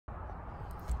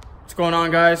What's going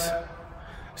on, guys?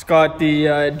 Just got the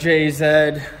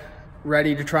JZ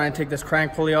ready to try and take this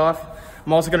crank pulley off.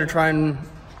 I'm also gonna try and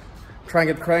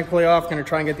get the crank pulley off, gonna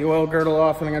try and get the oil girdle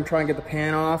off, and I'm gonna try and get the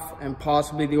pan off and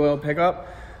possibly the oil pickup.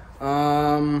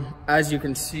 As you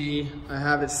can see, I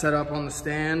have it set up on the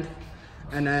stand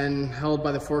and then held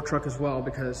by the fork truck as well,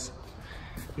 because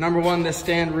number one, this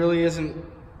stand really isn't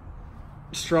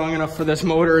strong enough for this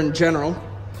motor in general,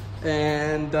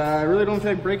 and I really don't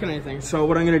feel like breaking anything. So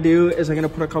what I'm gonna do is I'm gonna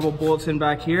put a couple bolts in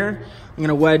back here. I'm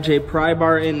gonna wedge a pry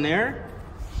bar in there,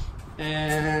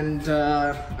 and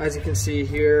as you can see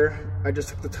here, I just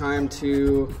took the time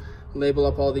to label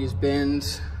up all these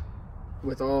bins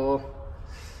with all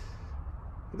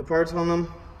the parts on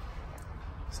them,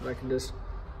 so I can just,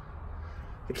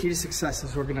 the key to success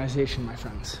is organization, my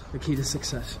friends. The key to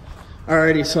success.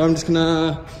 Alrighty, so I'm just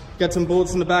gonna get some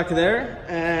bolts in the back of there,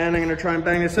 and I'm gonna try and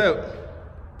bang this out.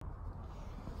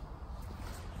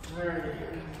 Alrighty.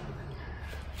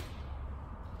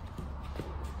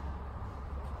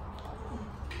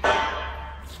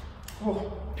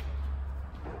 Oh,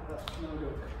 that's no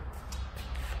good.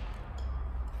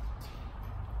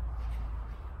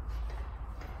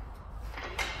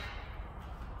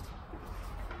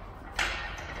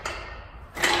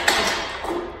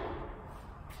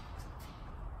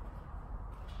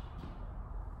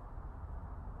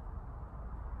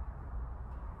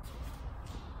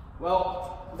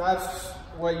 Well, that's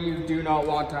what you do not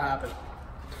want to happen.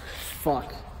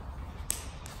 Fuck.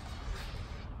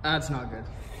 That's not good.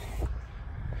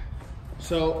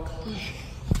 So,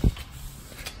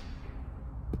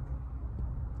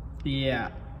 yeah,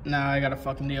 now I gotta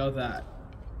fucking deal with that.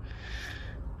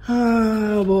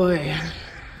 Oh boy.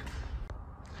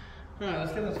 Alright,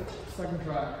 let's get this second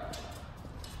try.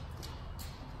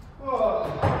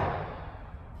 Oh.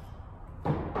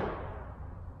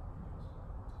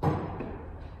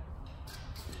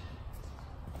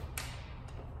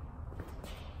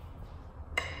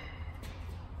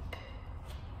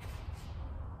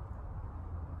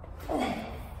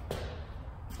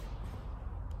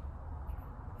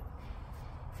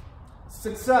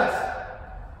 Success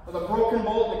with a broken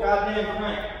bolt in the goddamn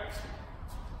crank.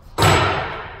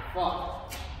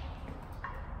 Fuck.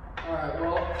 Alright,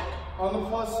 well, on the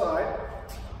plus side,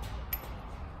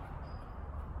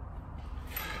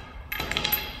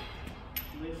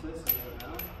 at least this is it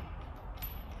now.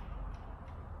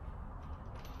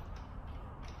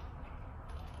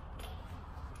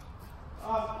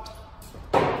 Off.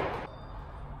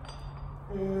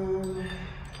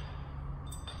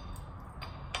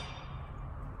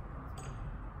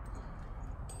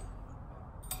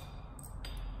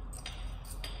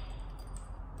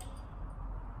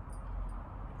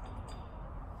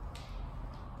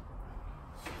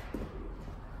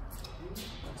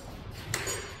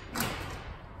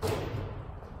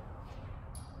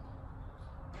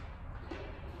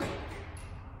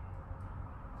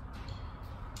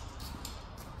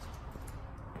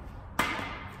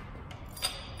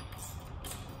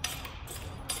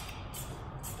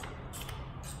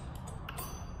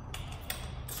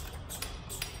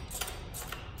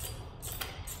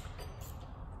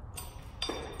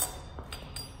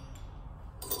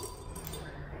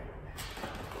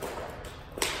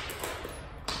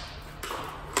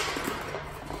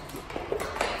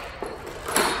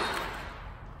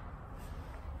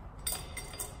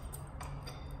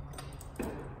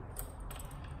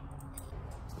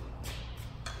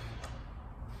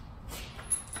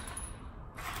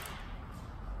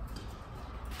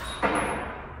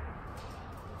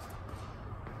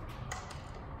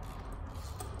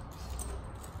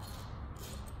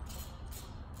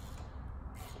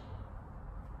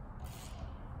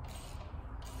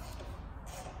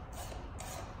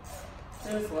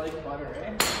 And just like butter,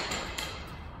 eh?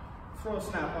 Throw a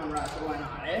snap-on ratchet, why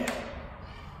not, eh?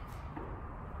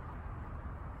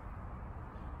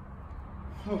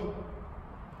 Oh.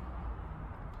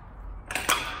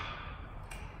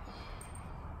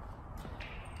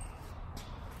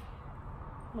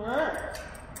 Alright.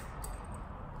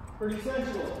 Pretty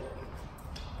sensual.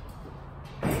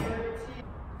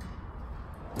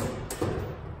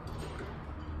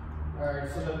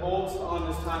 Alright, so the bolts on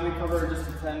this timing cover are just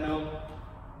a 10 mil.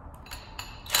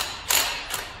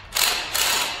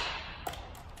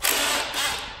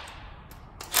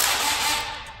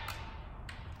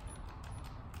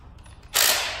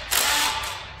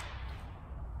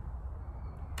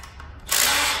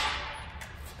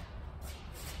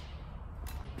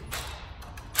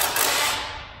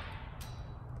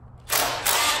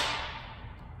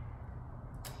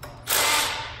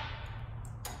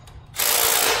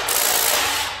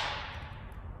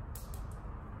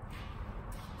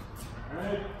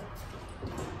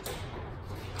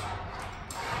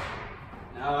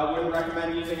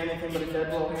 recommend using anything but a dead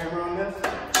blow hammer on this.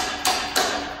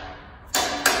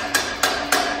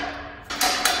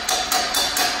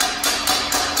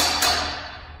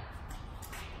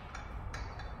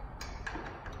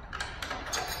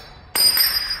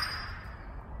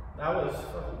 That was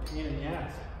fucking pain in the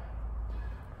ass.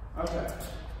 Okay.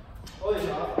 Pully's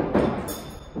off.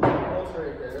 Bolt's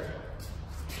right there.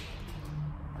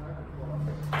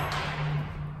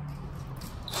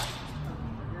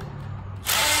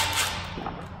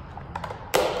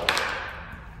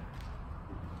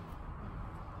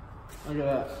 Look at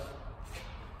that.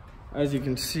 As you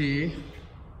can see,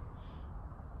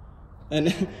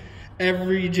 and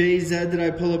every JZ that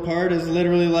I pull apart is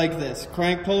literally like this.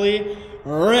 Crank pulley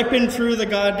ripping through the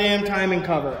goddamn timing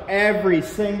cover. Every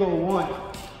single one.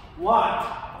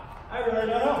 Why? I really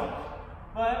don't know.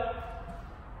 But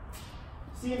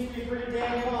seems to be pretty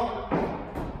damn common.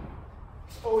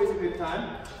 It's always a good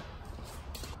time.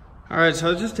 Alright, so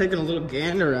I was just taking a little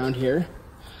gander around here.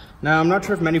 Now, I'm not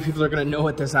sure if many people are going to know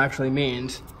what this actually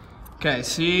means. Okay,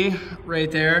 see right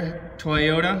there,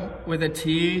 Toyota with a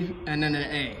T and then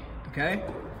an A, okay?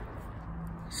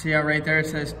 See how right there it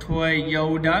says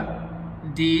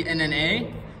Toyota, D and an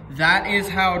A? That is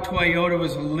how Toyota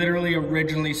was literally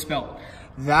originally spelled.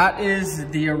 That is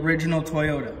the original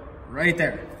Toyota, right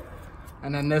there.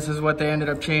 And then this is what they ended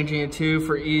up changing it to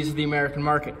for ease of the American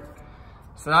market.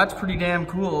 So that's pretty damn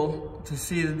cool to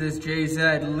see that this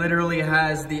JZ literally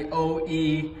has the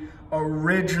OE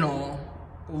original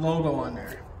logo on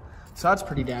there. So that's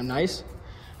pretty damn nice.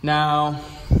 Now,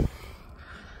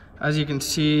 as you can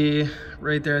see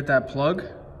right there at that plug,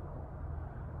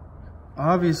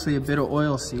 obviously a bit of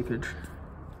oil seepage.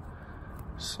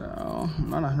 So I'm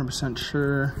not 100%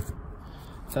 sure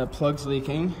if that plug's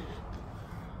leaking,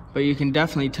 but you can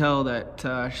definitely tell that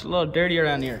it's a little dirty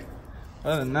around here.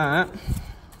 Other than that,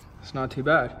 it's not too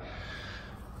bad.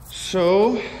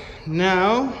 So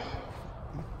now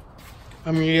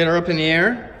I'm gonna get her up in the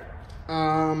air.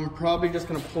 Probably just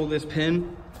gonna pull this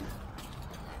pin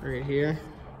right here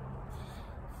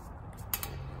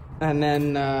and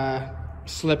then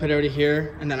slip it out of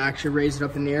here and then actually raise it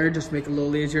up in the air, just make it a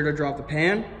little easier to drop the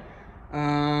pan.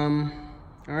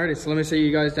 Alrighty, so let me set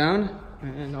you guys down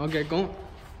and I'll get going.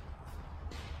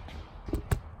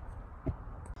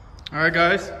 Alright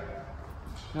guys,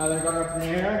 now that I got her up in the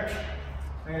air,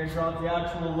 I'm going to drop the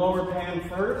actual lower pan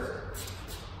first,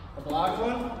 the black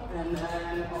one, and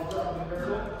then I'll drop the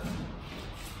gurtle.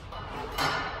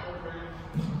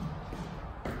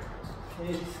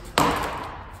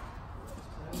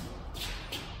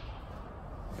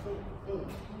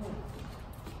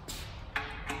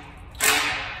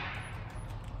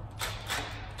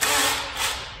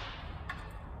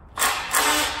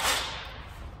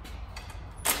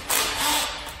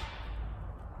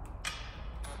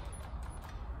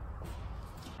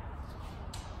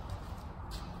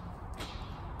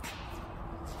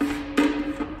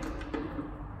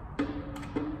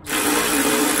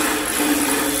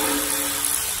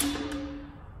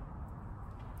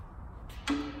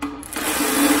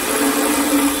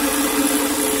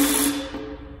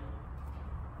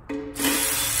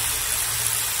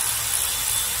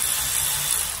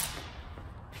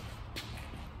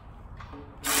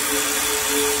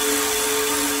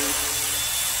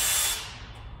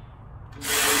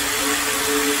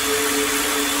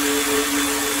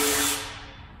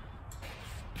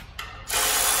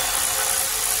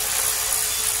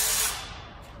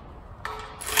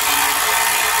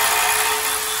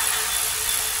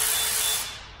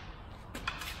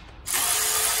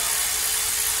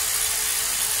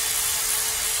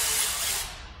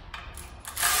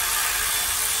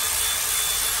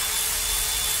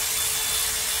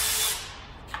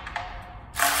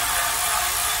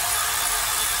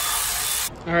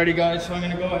 Alrighty guys, so I'm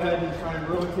going to go ahead and try and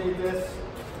rotate this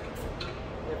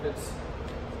if it's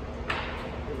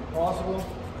possible.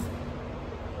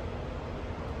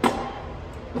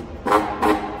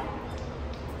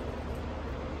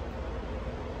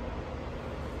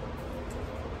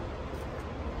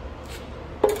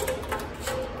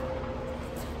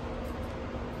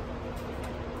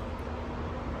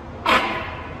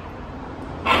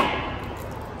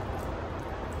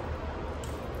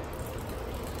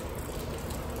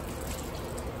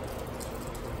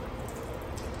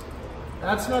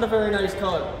 That's not a very nice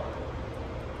color.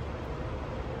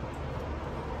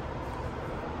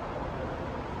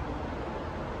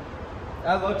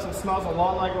 That looks and smells a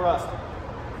lot like rust.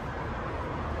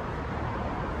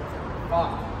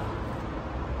 Fuck.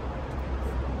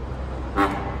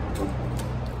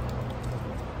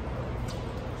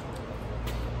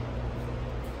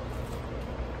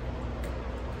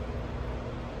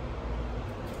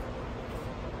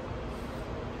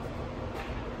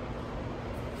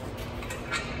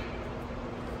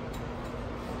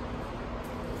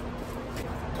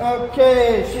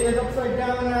 Okay, she is upside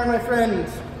down there, my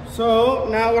friends. So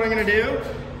now what I'm gonna do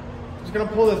is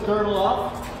gonna pull this girdle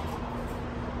off.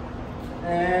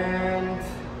 And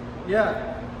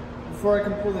yeah, before I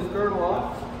can pull this girdle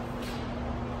off,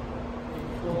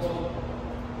 pull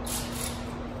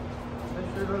this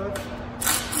girdle up.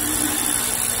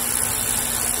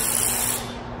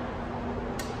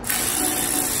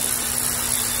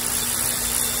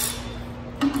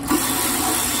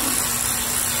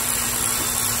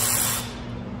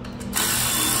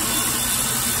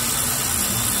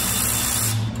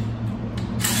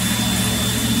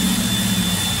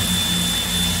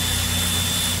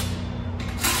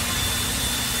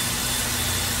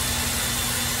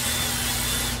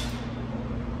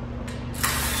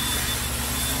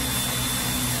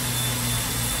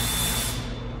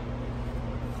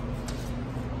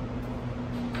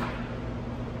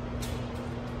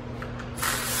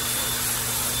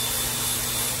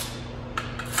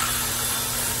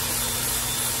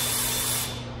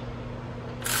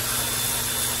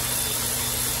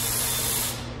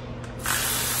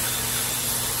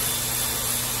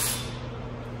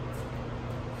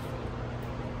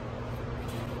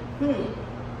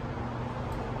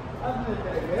 That's not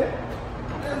very good.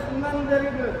 That's not very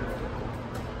good.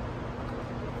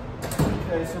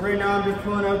 Okay, so right now I'm just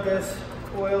pulling out this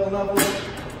oil level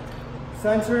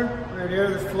sensor right here,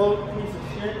 this float piece of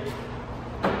shit.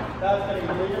 That's gonna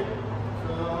get it.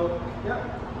 So, yep.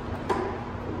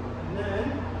 And then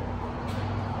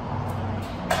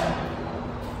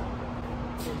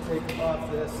we'll take off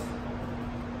this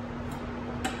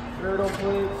girdle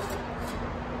plate.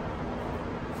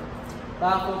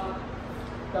 Baffle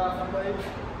plate.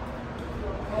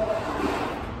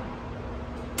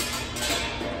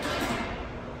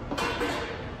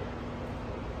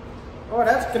 Oh,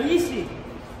 that's greasy.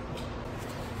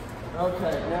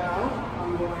 Okay, now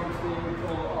I'm going to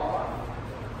pull off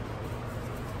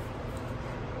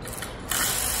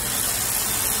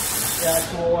the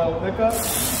actual oil pickup.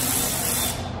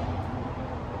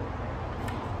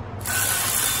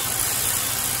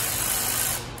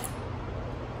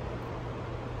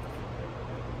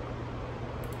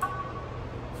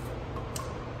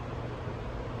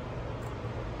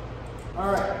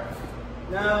 Alright,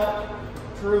 now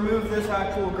to remove this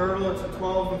actual girdle, it's a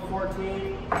 12 and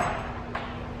 14. So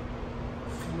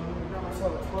I'm going to grab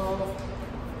myself a 12.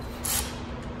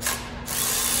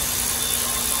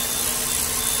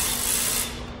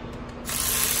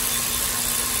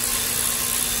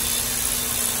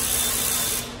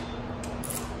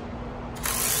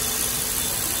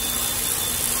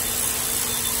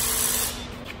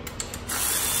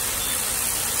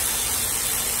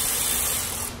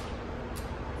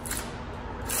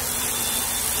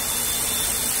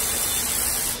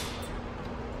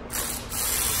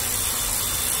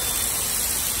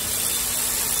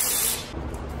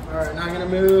 Alright, now I'm going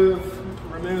to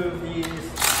remove these.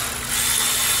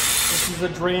 This is a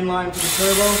drain line for the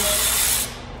turbo.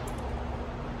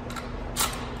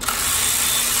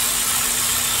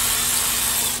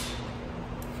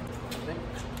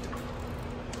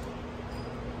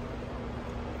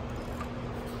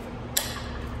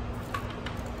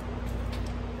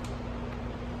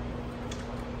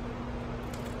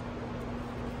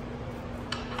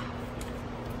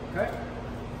 Okay.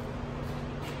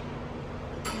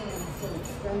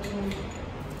 Extension.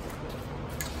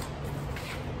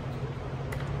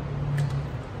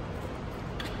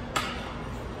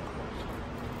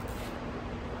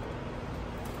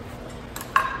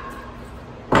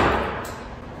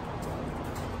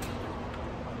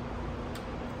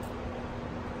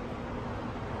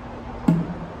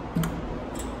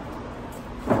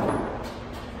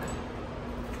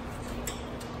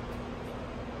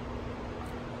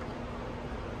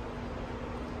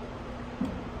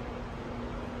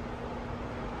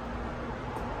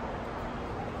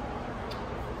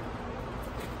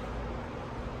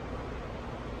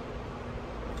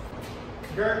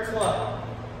 Gurtle.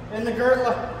 In the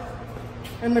gurtle.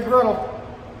 In the girdle.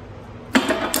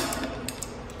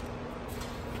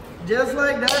 Just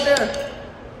like that there.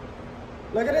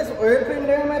 Look at this oil pin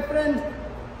there, my friend.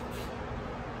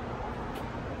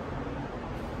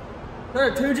 There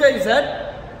are 2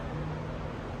 JZ.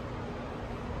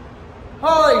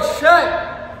 Holy shit.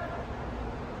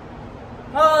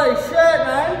 Holy shit,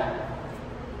 man.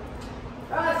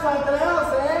 That's something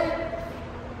else, eh?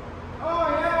 Oh,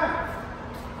 yeah.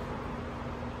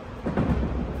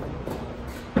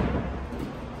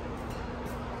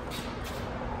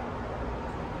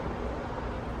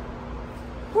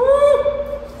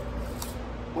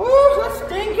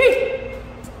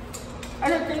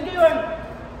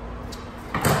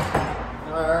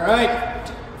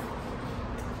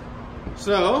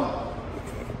 So,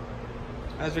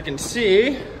 as we can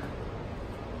see,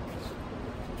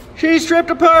 she's stripped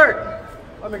apart.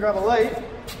 Let me grab a light,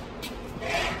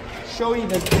 show you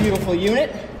this beautiful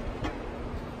unit.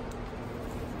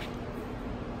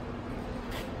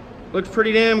 Looks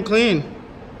pretty damn clean.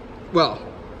 Well,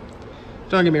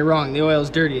 don't get me wrong, the oil's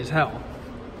dirty as hell.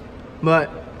 But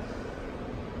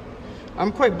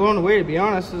I'm quite blown away, to be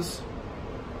honest.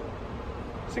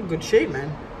 It's in good shape,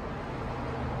 man.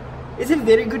 It's in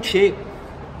very good shape.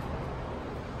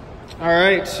 All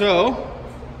right, so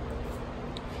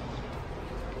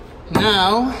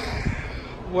now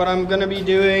what I'm gonna be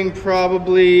doing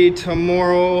probably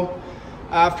tomorrow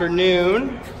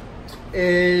afternoon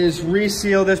is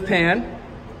reseal this pan.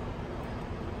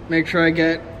 Make sure I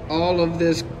get all of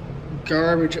this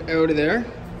garbage out of there.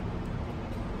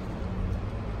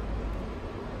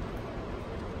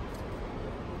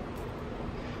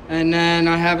 And then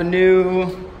I have a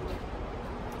new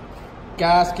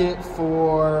gasket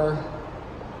for,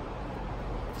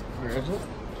 where is it?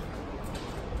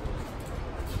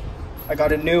 I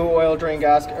got a new oil drain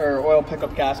gasket, or oil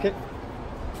pickup gasket.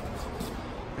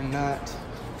 And that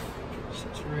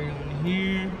sits right on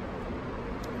here.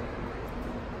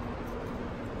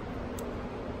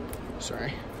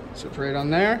 Sorry, sits right on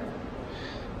there.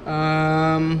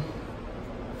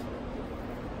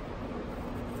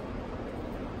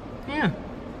 Yeah.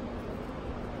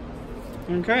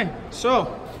 Okay,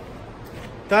 so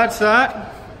that's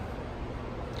that.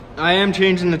 I am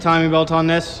changing the timing belt on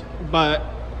this, but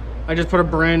I just put a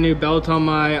brand new belt on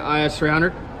my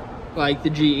IS300, like the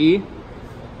GE,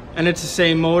 and it's the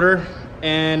same motor.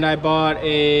 And I bought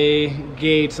a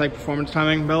Gates like performance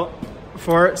timing belt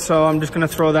for it, so I'm just gonna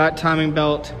throw that timing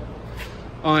belt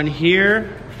on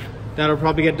here. That'll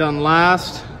probably get done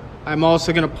last. I'm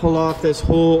also gonna pull off this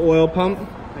whole oil pump,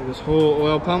 like this whole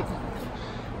oil pump,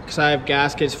 because I have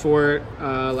gaskets for it,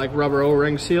 like rubber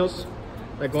O-ring seals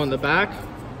that go in the back.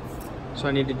 So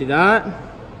I need to do that.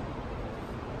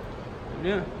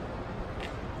 Yeah.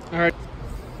 All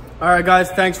right, guys,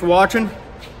 thanks for watching.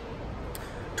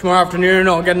 Tomorrow afternoon,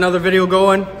 I'll get another video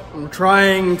going. I'm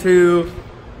trying to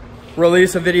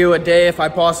release a video a day if I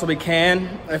possibly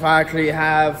can, if I actually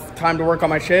have time to work on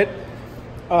my shit.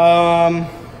 I'm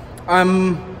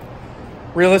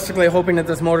realistically hoping that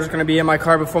this motor is going to be in my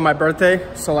car before my birthday,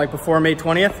 so like before May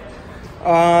 20th.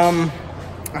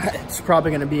 It's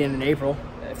probably going to be in April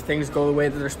if things go the way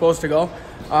that they're supposed to go.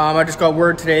 I just got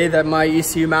word today that my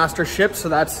ECU master shipped, so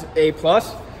that's A+.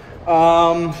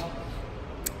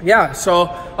 Yeah, so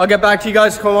I'll get back to you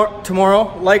guys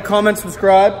tomorrow. Like, comment,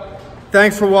 subscribe.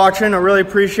 Thanks for watching. I really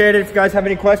appreciate it. If you guys have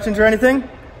any questions or anything,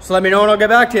 just let me know and I'll get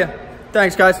back to you.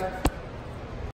 Thanks, guys.